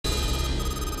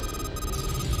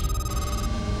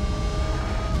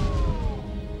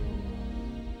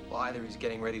either he's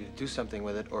getting ready to do something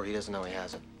with it, or he doesn't know he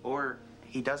has it. Or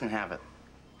he doesn't have it.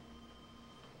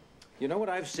 You know what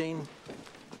I've seen?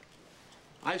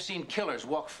 I've seen killers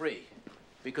walk free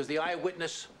because the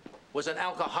eyewitness was an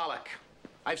alcoholic.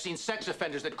 I've seen sex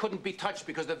offenders that couldn't be touched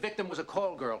because the victim was a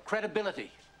call girl.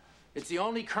 Credibility. It's the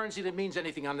only currency that means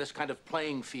anything on this kind of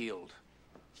playing field.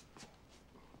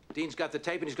 Dean's got the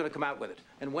tape and he's going to come out with it.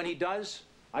 And when he does,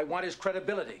 I want his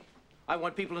credibility. I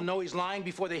want people to know he's lying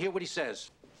before they hear what he says.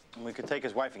 And we could take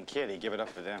his wife and kid. He'd give it up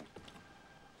for them.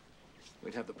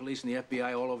 We'd have the police and the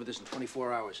FBI all over this in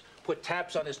 24 hours. Put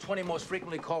taps on his 20 most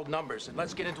frequently called numbers, and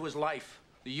let's get into his life.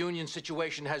 The union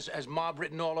situation has mob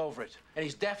written all over it. And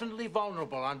he's definitely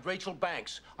vulnerable on Rachel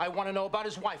Banks. I want to know about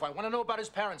his wife. I want to know about his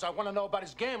parents. I want to know about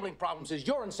his gambling problems, his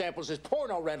urine samples, his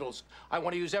porno rentals. I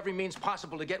want to use every means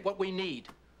possible to get what we need.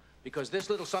 Because this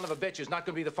little son of a bitch is not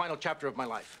going to be the final chapter of my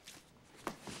life.